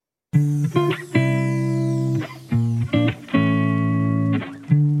Pro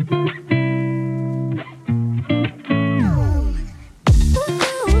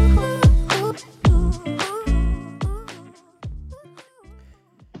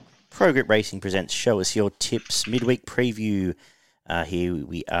Grip Racing presents Show Us Your Tips midweek preview. Here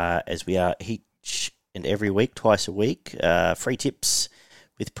we are, as we are each and every week, twice a week. Free tips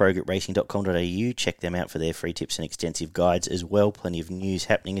with progripracing.com.au. Check them out for their free tips and extensive guides as well. Plenty of news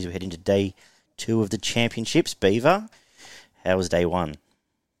happening as we head into day 2 of the championships. Beaver, how was day 1?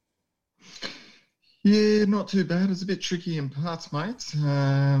 Yeah, not too bad. It was a bit tricky in parts, mate.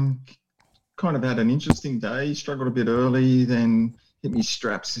 Kind of had an interesting day. Struggled a bit early, then hit me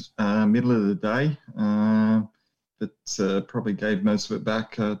straps middle of the day. But probably gave most of it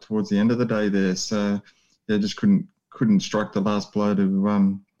back towards the end of the day there. So yeah, just couldn't strike the last blow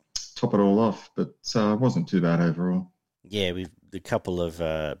to top it all off. But it wasn't too bad overall. Yeah, we've a couple of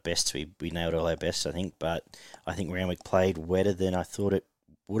bests. We nailed all our bests, I think. But I think Randwick played wetter than I thought it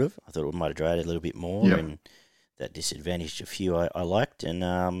would have. I thought it might have dragged a little bit more, Yep. and that disadvantaged a few I liked.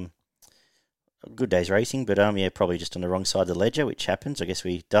 And good day's racing, but yeah, probably just on the wrong side of the ledger, which happens. I guess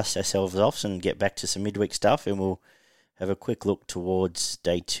we dust ourselves off and get back to some midweek stuff, and we'll have a quick look towards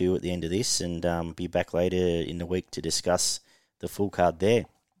day 2 at the end of this, and be back later in the week to discuss the full card there.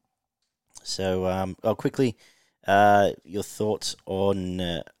 So, quickly, your thoughts on,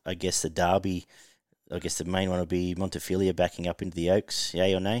 I guess, the derby. I guess the main one will be Montefilia backing up into the Oaks.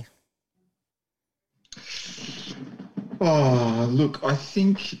 Yay or nay? Oh, look, I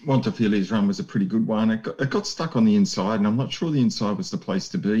think Montefilia's run was a pretty good one. It got stuck on the inside, and I'm not sure the inside was the place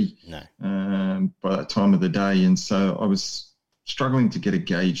to be by that time of the day. And so I was struggling to get a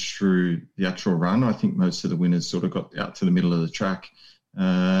gauge through the actual run. I think most of the winners sort of got out to the middle of the track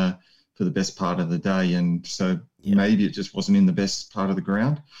for the best part of the day. And so maybe it just wasn't in the best part of the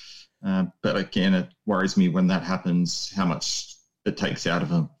ground. But again, it worries me when that happens, how much it takes out of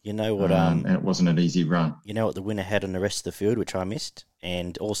them. You know what? And it wasn't an easy run. You know what the winner had on the rest of the field, which I missed,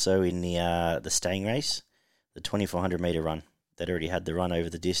 and also in the staying race, the 2,400 metre run that already had the run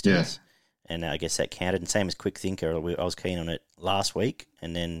over the distance, and I guess that counted. And same as Quick Thinker, I was keen on it last week,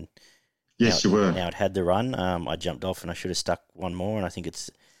 and then Yes, you were. Now it had the run. I jumped off, and I should have stuck one more, and I think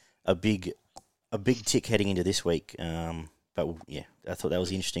it's a big tick heading into this week. But yeah, I thought that was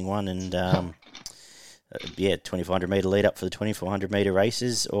an interesting one, and 2,400 metre lead up for the 2,400 metre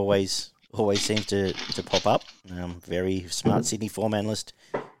races always seems to pop up. Very smart Sydney form analyst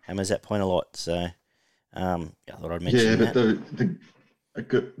hammers that point a lot. So I thought I'd mention that. Yeah,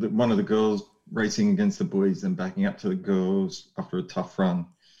 but the one of the girls racing against the boys and backing up to the girls after a tough run.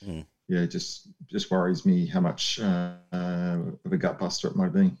 Yeah, just worries me how much of a gut buster it might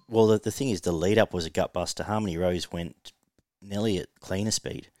have been. Well, the thing is, the lead up was a gut buster. Harmony Rose went nearly at cleaner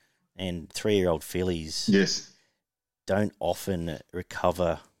speed, and 3-year-old fillies don't often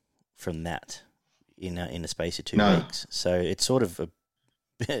recover from that in the space of 2 weeks. So it's sort of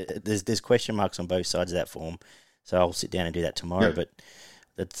there's question marks on both sides of that form. So I'll sit down and do that tomorrow. Yep. But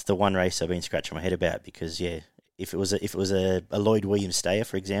that's the one race I've been scratching my head about, because if it was a Lloyd Williams stayer,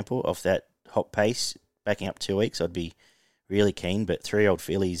 for example, off that hot pace backing up 2 weeks, I'd be really keen. But 3-year-old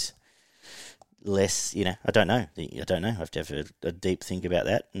fillies, less, I don't know. I have to have a deep think about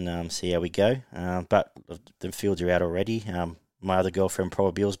that and see how we go. But the fields are out already. My other girlfriend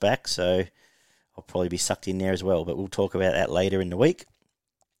Probable's back, so I'll probably be sucked in there as well. But we'll talk about that later in the week.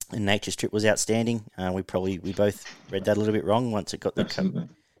 And Nature Strip was outstanding. We both read that a little bit wrong once it got the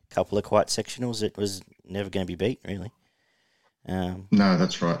couple of quiet sectionals. It was never going to be beat, really. No,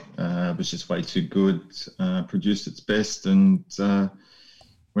 that's right. It was just way too good. Produced its best, and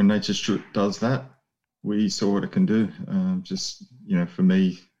when Nature Strip does that, we saw what it can do. For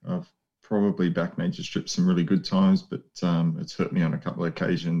me, I've probably backed Nature Strip some really good times, but it's hurt me on a couple of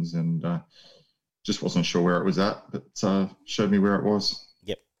occasions, and just wasn't sure where it was at, but showed me where it was.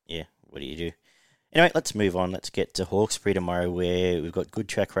 Yep. Yeah. What do you do? Anyway, let's move on. Let's get to Hawkesbury tomorrow, where we've got good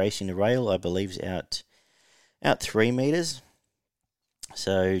track racing. The rail, I believe, is out 3 metres.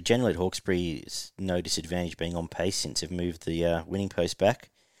 So generally at Hawkesbury, it's no disadvantage being on pace since they've moved the winning post back.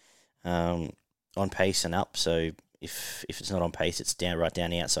 On pace and up, so if it's not on pace, it's right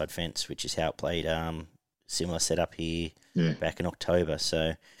down the outside fence, which is how it played. Similar setup here back in October,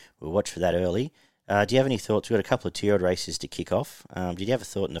 so we'll watch for that early. Do you have any thoughts? We've got a couple of 2-year-old races to kick off. Did you have a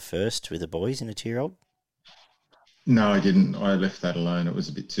thought in the first with the boys in the 2-year-old? No, I didn't. I left that alone. It was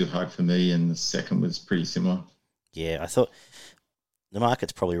a bit too hard for me, and the second was pretty similar. Yeah, I thought the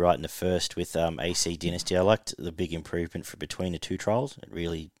market's probably right in the first with AC Dynasty. I liked the big improvement for between the two trials. It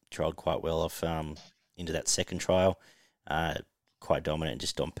really trialled quite well off into that second trial. quite dominant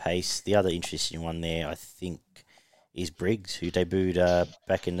just on pace. The other interesting one there, I think, is Briggs, who debuted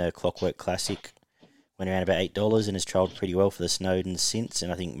back in the Clockwork Classic, went around about $8 and has trialled pretty well for the Snowden since,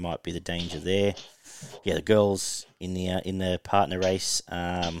 and I think might be the danger there. Yeah, the girls in the partner race,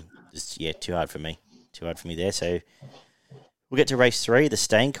 too hard for me there. So we'll get to race 3, the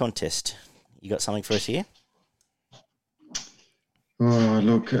staying contest. You got something for us here? Oh,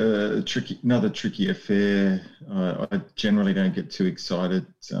 look, another tricky affair. I generally don't get too excited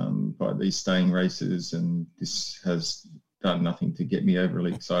by these staying races, and this has done nothing to get me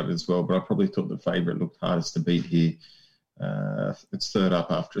overly excited as well. But I probably thought the favourite looked hardest to beat here. It's third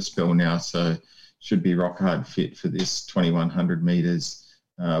up after a spell now, so should be rock hard fit for this 2,100 metres.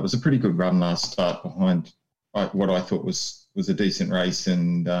 It was a pretty good run last start behind what I thought was a decent race,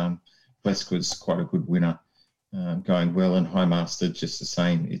 and Blesk was quite a good winner. Going well, and High Master just the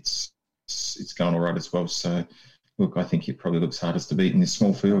same. It's going all right as well. So, look, I think it probably looks hardest to beat in this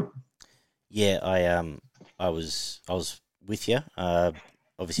small field. Yeah, I was with you.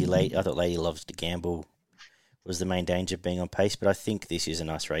 Obviously, I thought Lady Loves to Gamble was the main danger of being on pace, but I think this is a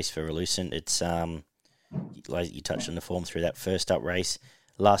nice race for Relucent. It's like you touched on the form through that first up race.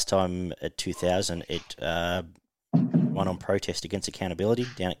 Last time at 2000, it won on protest against accountability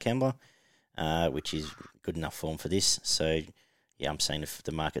down at Kembla, which is good enough form for this. So, yeah, I'm saying if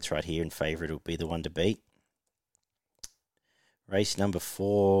the market's right here in favour, it'll be the one to beat. Race number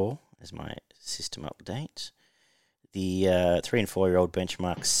 4 is my system update. The 3 and 4-year-old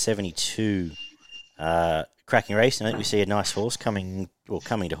Benchmark 72 cracking race. And I think we see a nice horse coming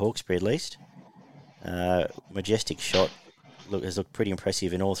to Hawkesbury at least. Majestic Shot has looked pretty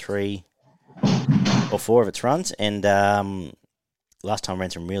impressive in all 3 or 4 of its runs, and last time ran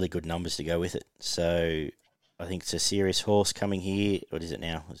some really good numbers to go with it. So I think it's a serious horse coming here. What is it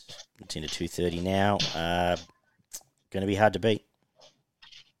now? It's into 230 now. Going to be hard to beat.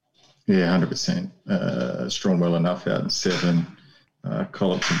 Yeah, 100%. Strong well enough out in 7.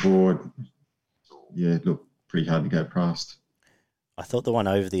 Collop to board. Yeah, look, pretty hard to go past. I thought the one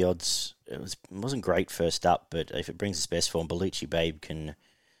over the odds, it wasn't great first up, but if it brings its best form, Bellucci Babe can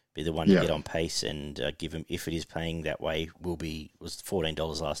be the one to get on pace and give him, if it is paying that way, was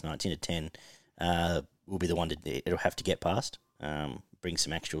 $14 last night, it's into 10, will be the one it'll have to get past, bring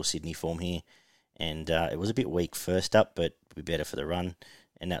some actual Sydney form here. And it was a bit weak first up, but will be better for the run.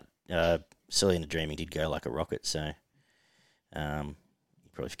 And that Silly in the Dreaming did go like a rocket, so you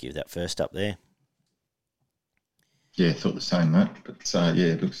probably forgive that first up there. Yeah, thought the same, mate. But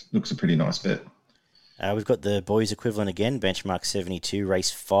yeah, it looks a pretty nice bet. We've got the boys equivalent again, Benchmark 72,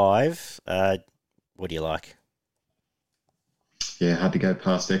 race 5. What do you like? Yeah, hard to go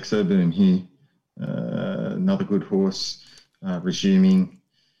past Exoboom here. Another good horse, resuming.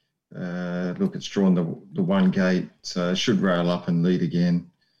 Look, it's drawn the one gate, should rail up and lead again.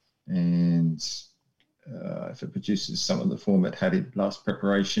 And if it produces some of the form it had in last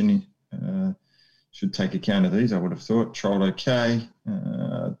preparation, should take account of these, I would have thought. Trialled okay,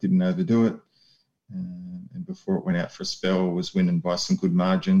 didn't overdo it. And before it went out for a spell, was winning by some good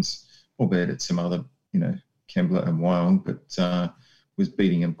margins, albeit at some other, Kembla and Wyong, but was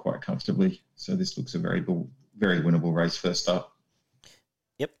beating them quite comfortably. So this looks a very winnable race first up.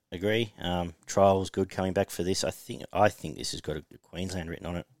 Yep, agree. Trial was good coming back for this. I think this has got a Queensland written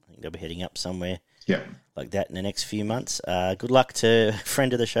on it. I think they'll be heading up somewhere like that in the next few months. Good luck to a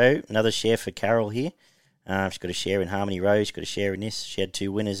friend of the show. Another share for Carol here. She's got a share in Harmony Rose. She's got a share in this. She had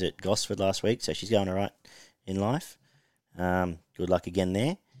 2 winners at Gosford last week, so she's going all right in life. Good luck again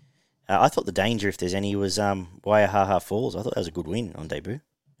there. I thought the danger, if there's any, was Waiahaha Falls. I thought that was a good win on debut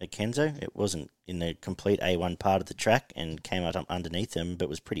at Kenzo. It wasn't in the complete A1 part of the track and came out underneath them, but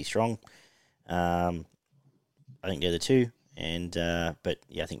was pretty strong. I think they're the 2. And but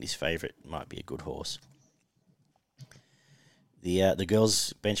yeah, I think this favourite might be a good horse. The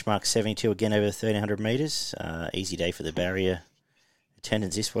girls Benchmark 72 again over 1,300 metres. Easy day for the barrier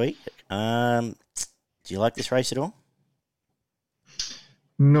attendance this week. Do you like this race at all?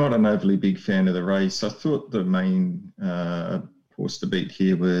 Not an overly big fan of the race. I thought the main horse to beat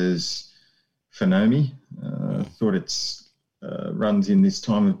here was Phenomi. Thought its runs in this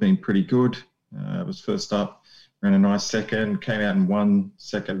time have been pretty good. It was first up, ran a nice second, came out and won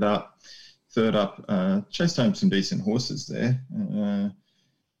second up. Third up, chased home some decent horses there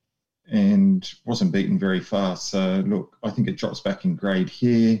and wasn't beaten very fast. So, look, I think it drops back in grade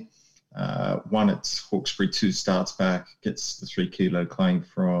here. Won its Hawkesbury 2 starts back, gets the 3 kilo claim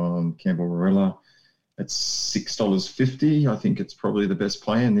from Campbell Warilla. It's $6.50. I think it's probably the best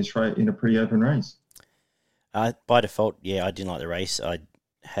play in this race, in a pretty open race. By default, yeah, I didn't like the race. I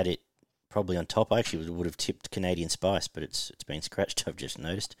had it probably on top. I actually would have tipped Canadian Spice, but it's been scratched, I've just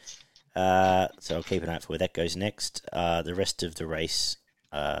noticed. So I'll keep an eye out for where that goes next. The rest of the race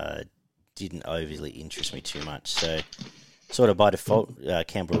didn't overly interest me too much. So sort of by default,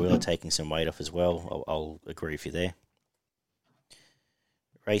 Canberra Wheeler taking some weight off as well. I'll agree with you there.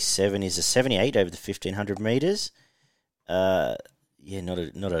 Race 7 is a 78 over the 1,500 metres. Not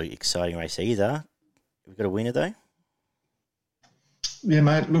an exciting race either. We've got a winner though. Yeah,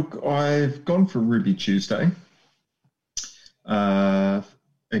 mate. Look, I've gone for Ruby Tuesday.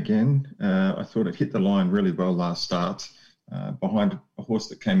 Again, I thought it hit the line really well last start behind a horse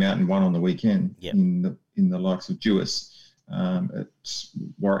that came out and won on the weekend in the likes of Jewess at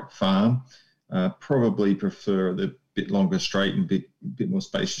Warwick Farm. Probably prefer the bit longer straight and bit more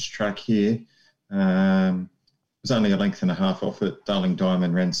spacious track here. It was only a length and a half off it. Darling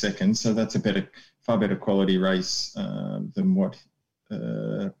Diamond ran second, so that's a far better quality race than what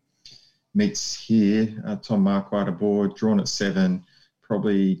meets here. Tom Marquardt aboard, drawn at 7,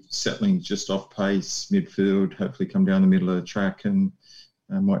 probably settling just off pace, midfield, hopefully come down the middle of the track and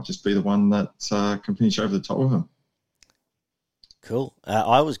might just be the one that can finish over the top of him. Cool.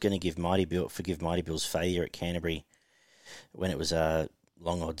 I was going to forgive Mighty Bill's failure at Canterbury when it was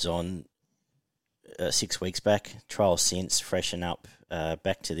long odds on 6 weeks back. Trial since, freshen up,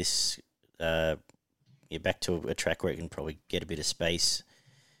 back to this, back to a track where it can probably get a bit of space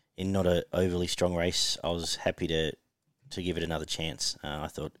in not a overly strong race. I was happy to give it another chance. I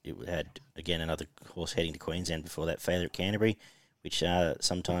thought it had, again, another horse heading to Queensland before that failure at Canterbury, which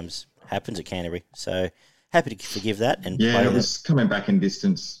sometimes happens at Canterbury. So happy to forgive that. And it was coming back in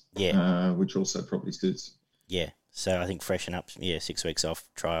distance, which also probably suits. Yeah, so I think freshen up, 6 weeks off,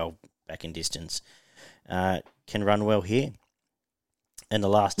 trial, back in distance. Can run well here. And the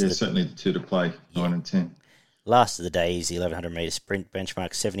last certainly the 2 to play, 9 and 10. Last of the day is the 1,100 metre sprint,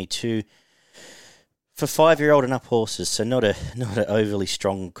 benchmark 72 for 5-year-old and up horses. So not an overly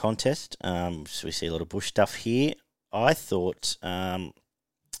strong contest. So we see a lot of bush stuff here. I thought,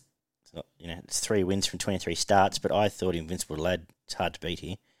 it's 3 wins from 23 starts, but I thought Invincible Lad, it's hard to beat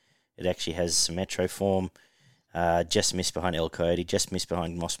here. It actually has some metro form. Just missed behind El Coyote, just missed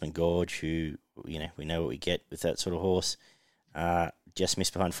behind Mossman Gorge, who, we know what we get with that sort of horse. Just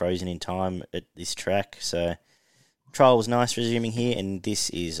missed behind Frozen in Time at this track. So trial was nice resuming here, and this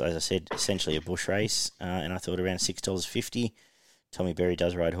is, as I said, essentially a bush race. And I thought around $6.50. Tommy Berry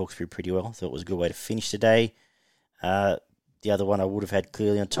does ride Hawkesbury pretty well. Thought it was a good way to finish the day. The other one I would have had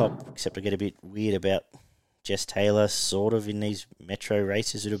clearly on top, except I get a bit weird about Jess Taylor, sort of, in these metro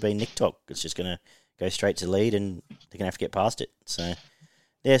races. It would have been Nick Tock. It's just going to go straight to lead, and they're going to have to get past it. So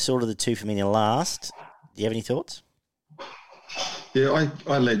they're sort of the two for me in the last. Do you have any thoughts? Yeah,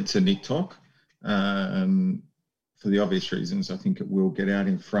 I led to Nick Tock for the obvious reasons. I think it will get out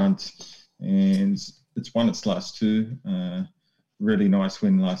in front, and it's won its last 2. Really nice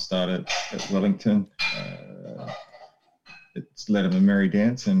win last start at Wellington. It's led him a merry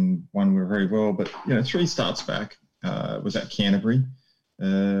dance and won very well. But, 3 starts back was at Canterbury.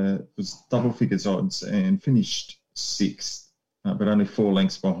 Was double figures odds and finished 6th, but only 4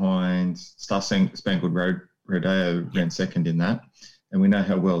 lengths behind Star Spangled Road. Rodeo ran second in that, and we know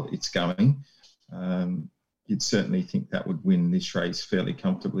how well it's going. You'd certainly think that would win this race fairly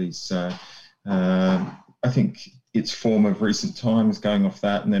comfortably. So I think its form of recent times going off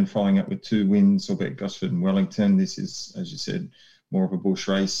that and then following up with 2 wins, albeit Gosford and Wellington. This is, as you said, more of a bush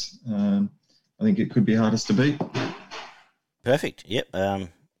race. I think it could be hardest to beat. Perfect. Yep.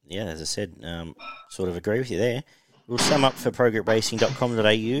 As I said, sort of agree with you there. We'll sum up for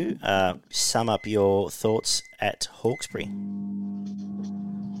progretracing.com.au. Sum up your thoughts at Hawkesbury.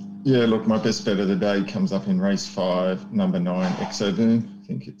 Yeah, look, my best bet of the day comes up in race 5, number 9, Exoboom. I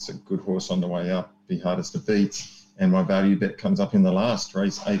think it's a good horse on the way up, be hardest to beat. And my value bet comes up in the last,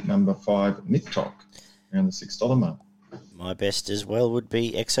 race 8, number 5, Nick Tock, around the $6 mark. My best as well would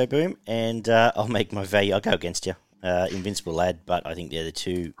be Exoboom, and I'll make my value. I'll go against you, Invincible Lad, but I think they're the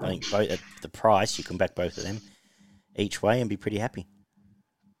two. I think both at the price, you can back both of them each way and be pretty happy.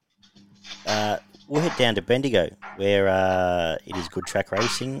 We'll head down to Bendigo, where it is good track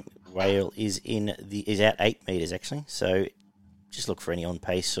racing. Rail is out 8 metres actually, so just look for any on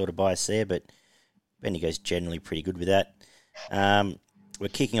pace sort of bias there. But Bendigo's generally pretty good with that. We're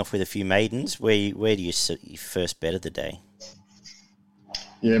kicking off with a few maidens. Where do you set your first bet of the day?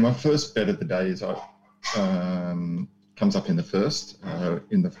 Yeah, my first bet of the day is comes up in the first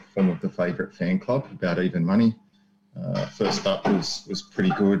in the form of the favourite Fan Club, about even money. First up was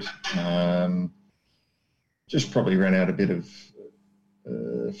pretty good. Just probably ran out a bit of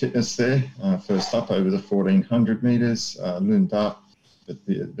fitness there. First up over the 1,400 metres, loomed up,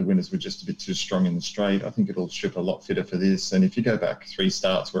 but the winners were just a bit too strong in the straight. I think it'll strip a lot fitter for this. And if you go back 3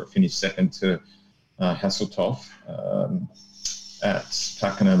 starts where it finished second to Hasseltoff at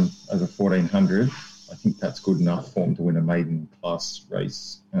Pakenham over 1400, I think that's good enough form to win a maiden class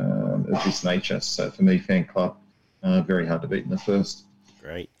race of this nature. So for me, Fan Club, very hard to beat in the first.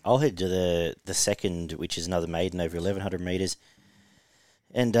 Great. I'll head to the second, which is another maiden over 1100 metres.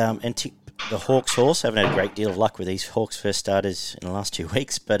 And the Hawks horse. I haven't had a great deal of luck with these Hawks first starters in the last 2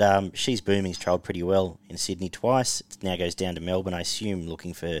 weeks, but She's Booming's trialled pretty well in Sydney twice. It now goes down to Melbourne, I assume,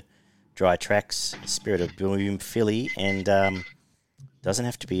 looking for dry tracks. Spirit of Boom filly, and doesn't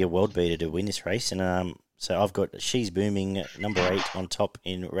have to be a world beater to win this race. And so I've got She's Booming, number 8, on top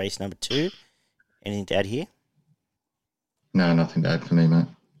in race number 2. Anything to add here? No, nothing to add for me, mate.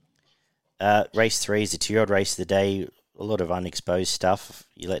 Race 3 is the 2-year-old race of the day. A lot of unexposed stuff.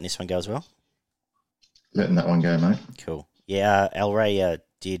 You letting this one go as well? Letting that one go, mate. Cool. Yeah, El Rey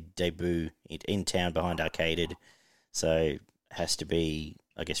did debut in town behind Arcaded, so has to be,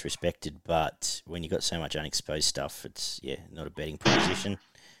 I guess, respected. But when you got so much unexposed stuff, it's not a betting proposition.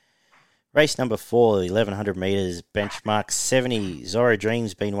 Race number 4, 1100 metres, benchmark 70. Zorro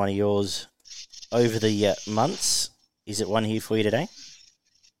Dream's been one of yours over the months. Is it one here for you today?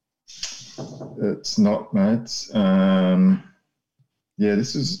 It's not, mate.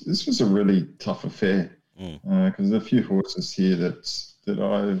 This was a really tough affair because there's a few horses here that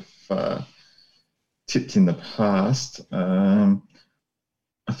I've tipped in the past. I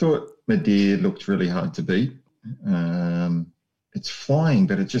thought Madeir looked really hard to beat. It's flying,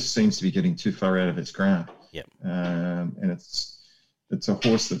 but it just seems to be getting too far out of its ground. Yep. And it's a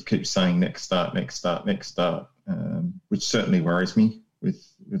horse that keeps saying next start, which certainly worries me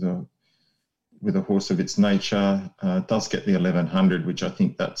with a horse of its nature. Does get the 1100, which I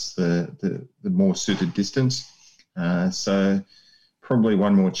think that's the more suited distance. So probably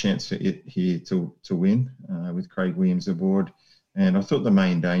one more chance for it here to win with Craig Williams aboard. And I thought the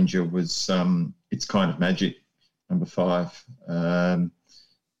main danger was It's Kind of Magic, number 5.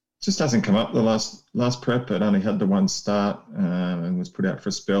 Just hasn't come up the last prep. It only had the one start and was put out for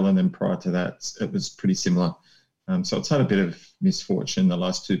a spell. And then prior to that, it was pretty similar. So it's had a bit of misfortune the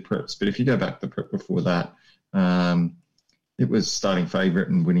last 2 preps. But if you go back the prep before that, it was starting favourite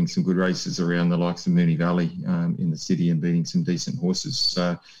and winning some good races around the likes of Moonee Valley in the city and beating some decent horses.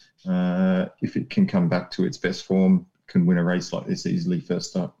 So if it can come back to its best form, can win a race like this easily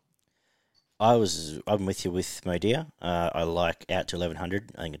first up. I'm with you with Madeir. I like out to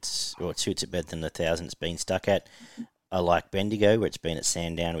 1100. I think it suits it better than the 1,000 it's been stuck at. I like Bendigo, where it's been at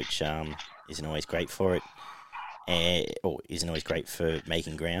Sandown, which isn't always great for it. Or isn't always great for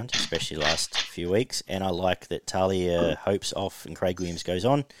making ground, especially the last few weeks. And I like that Talia hopes off and Craig Williams goes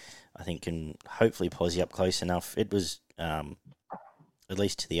on. I think can hopefully posse up close enough. It was, at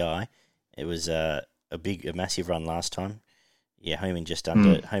least to the eye, it was a massive run last time. Yeah, home in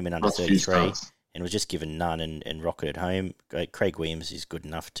under 33, and was just given none and rocketed home. Craig Williams is good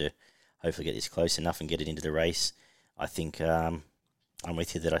enough to hopefully get this close enough and get it into the race. I think I'm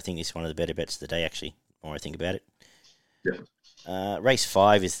with you that I think this is one of the better bets of the day, actually, the more I think about it. Yeah. Race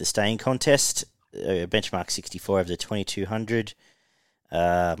 5 is the staying contest, benchmark 64 over the 2200.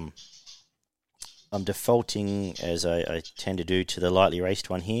 I'm defaulting, as I tend to do, to the lightly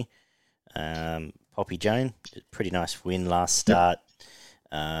raced one here. Poppy Joan, pretty nice win last start.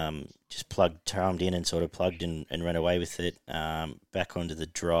 Just charmed in and sort of plugged and ran away with it. Back onto the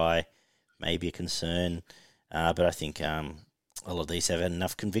dry, maybe a concern. But I think a lot of these have had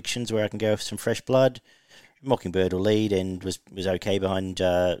enough convictions where I can go with some fresh blood. Mockingbird will lead and was okay behind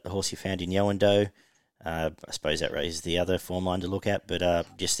the horse you found in Yowando. I suppose that raises the other form line to look at, but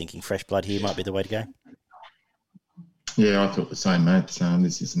just thinking fresh blood here might be the way to go. Yeah, I thought the same, mate.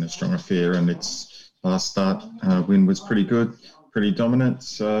 This isn't a strong affair, and its last start win was pretty good, pretty dominant.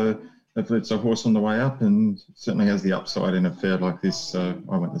 So hopefully it's a horse on the way up and certainly has the upside in a fair like this. So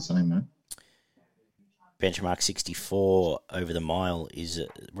I went the same, mate. Benchmark 64 over the mile is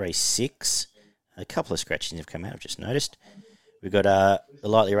race 6. A couple of scratchings have come out, I've just noticed. We've got a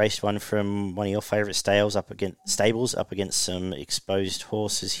lightly raced one from one of your favourite stables up against some exposed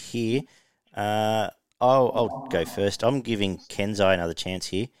horses here. I'll go first. I'm giving Kenzai another chance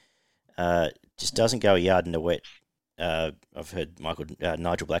here. Just doesn't go a yard in the wet. I've heard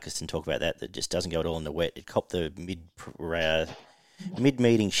Nigel Blackiston talk about that just doesn't go at all in the wet. It copped the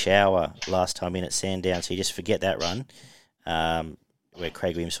mid-meeting shower last time in at Sandown, so you just forget that run, where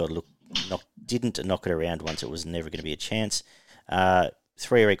Craig Williams sort of didn't knock it around once. It was never going to be a chance.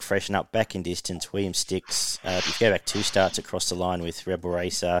 3 Eric freshen up, back in distance. Williams sticks. If you go back 2 starts across the line with Rebel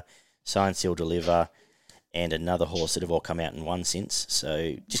Racer, Sign Seal Deliver, and another horse that have all come out and won since.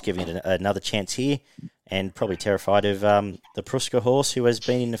 So just giving it another chance here, and probably terrified of the Pruska horse who has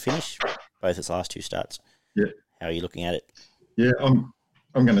been in the finish both its last 2 starts. Yeah. How are you looking at it? Yeah, I'm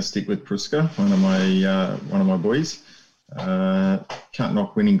going to stick with Pruska, one of my boys. Can't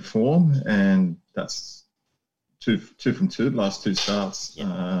knock winning form, and that's two from 2 last 2 starts.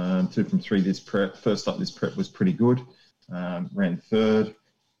 Yep. 2 from 3 this prep. First up this prep was pretty good. Ran 3rd.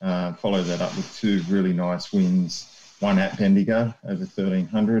 Followed that up with 2 really nice wins. One at Bendigo over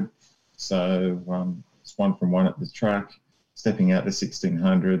 1,300. So it's 1 from 1 at the track. Stepping out to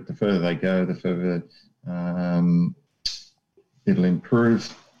 1,600. The further they go, the further it'll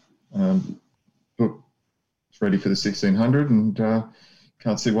improve. Look, it's ready for the 1,600, and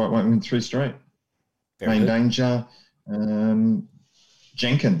can't see why it won't win 3 straight. Very Main good. Danger.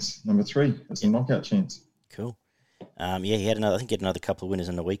 Jenkins, number 3. That's a knockout chance. Cool. He had another couple of winners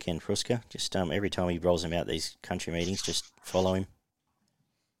on the weekend, Pruska. Just every time he rolls him out these country meetings, just follow him.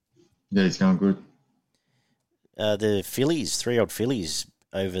 Yeah, he's going good. The fillies, 3-year-old fillies,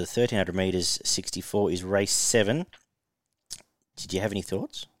 over 1,300 metres, 64 is race 7. Did you have any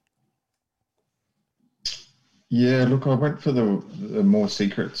thoughts? Yeah, look, I went for the more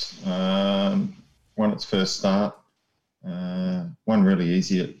secrets. Won its first start. Won really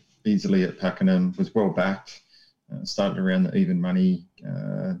easily at Pakenham. Was well backed. Started around the even money.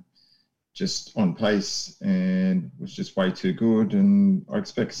 Just on pace, and was just way too good. And I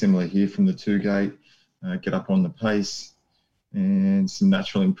expect similar here from the 2 gate. Get up on the pace and some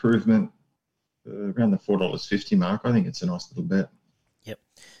natural improvement. Around the $4.50 mark. I think it's a nice little bet. Yep.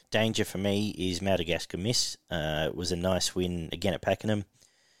 Danger for me is Madagascar Miss. It was a nice win again at Pakenham.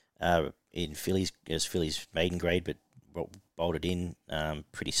 In fillies, it was fillies maiden grade, but bolted in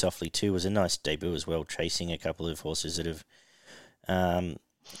pretty softly too. It was a nice debut as well, chasing a couple of horses that have.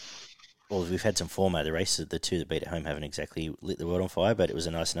 We've had some form out of the race. The 2 that beat at home haven't exactly lit the world on fire, but it was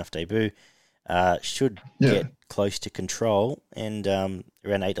a nice enough debut. Should get close to control, and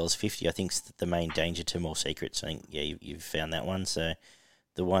around $8.50, I think, is the Main Danger to More Secrets. I think, you've found that one. So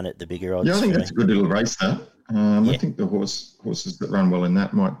the one at the bigger odds. Yeah, I think that's a good little race, that. I think the horses that run well in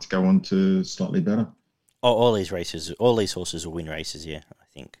that might go on to slightly better. Oh, all these horses will win races, I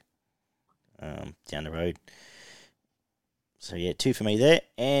think, down the road. So, 2 for me there,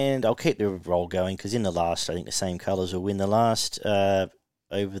 and I'll keep the roll going because in the last, I think the same colours will win the last.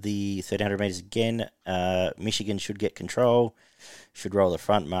 Over the 1,300 metres again, Michigan should get control, should roll the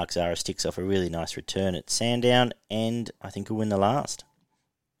front. Mark Zara sticks off a really nice return at Sandown, and I think he'll win the last.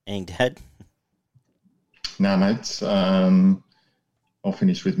 Anything to add? No, mate. I'll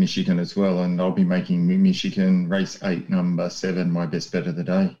finish with Michigan as well, and I'll be making Michigan race 8, number 7, my best bet of the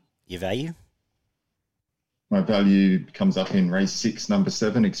day. Your value? My value comes up in race 6, number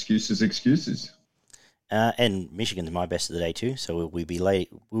 7, Excuses. And Michigan's my best of the day too, so we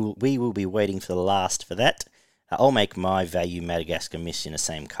will be waiting for the last for that. I'll make my value Madagascar Miss in the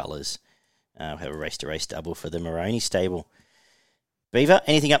same colours. We'll have a race-to-race double for the Moroni stable. Beaver,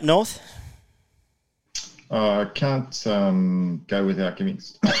 anything up north? I can't go without giving,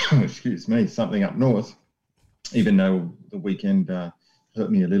 something up north, even though the weekend hurt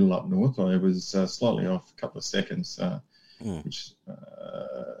me a little up north. I was slightly off a couple of seconds, which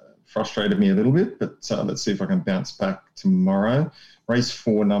frustrated me a little bit, but let's see if I can bounce back tomorrow. Race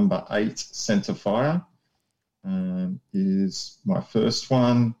 4, number 8, Centre Fire, is my first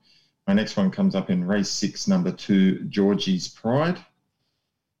one. My next one comes up in race 6, number 2, Georgie's Pride.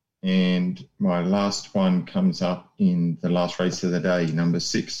 And my last one comes up in the last race of the day, number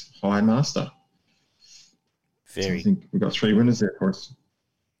 6, High Master. So I think we've got 3 winners there for us.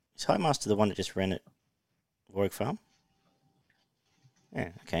 Is High Master the one that just ran at Warwick Farm? Yeah,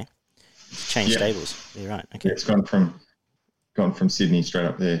 okay. Changed stables. You're right. Okay. Yeah, it's gone from Sydney straight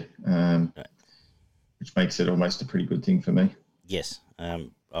up there, which makes it almost a pretty good thing for me. Yes. I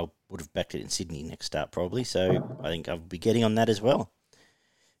would have backed it in Sydney next start probably, so I think I'll be getting on that as well.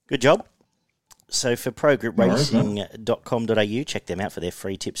 Good job. So for progroupracing.com.au, check them out for their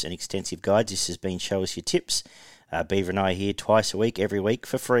free tips and extensive guides. This has been Show Us Your Tips. Beaver and I are here twice a week, every week,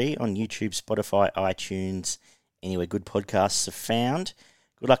 for free on YouTube, Spotify, iTunes, anywhere good podcasts are found.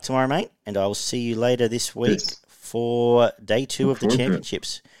 Good luck tomorrow, mate, and I will see you later this week for day 2 of the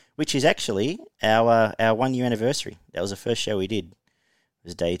championships, which is actually our 1 year anniversary. That was the first show we did. It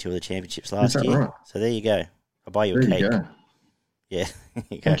was day 2 of the championships last year. Right? So there you go. I'll buy you a cake. Yeah.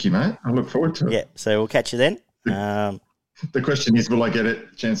 Thank you, mate. I look forward to it. Yeah, so we'll catch you then. The question is, will I get a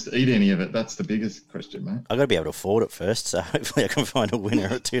chance to eat any of it? That's the biggest question, mate. I've got to be able to afford it first, so hopefully I can find a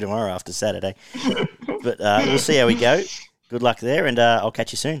winner or 2 tomorrow after Saturday. But we'll see how we go. Good luck there, and I'll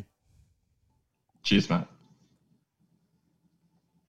catch you soon. Cheers, mate.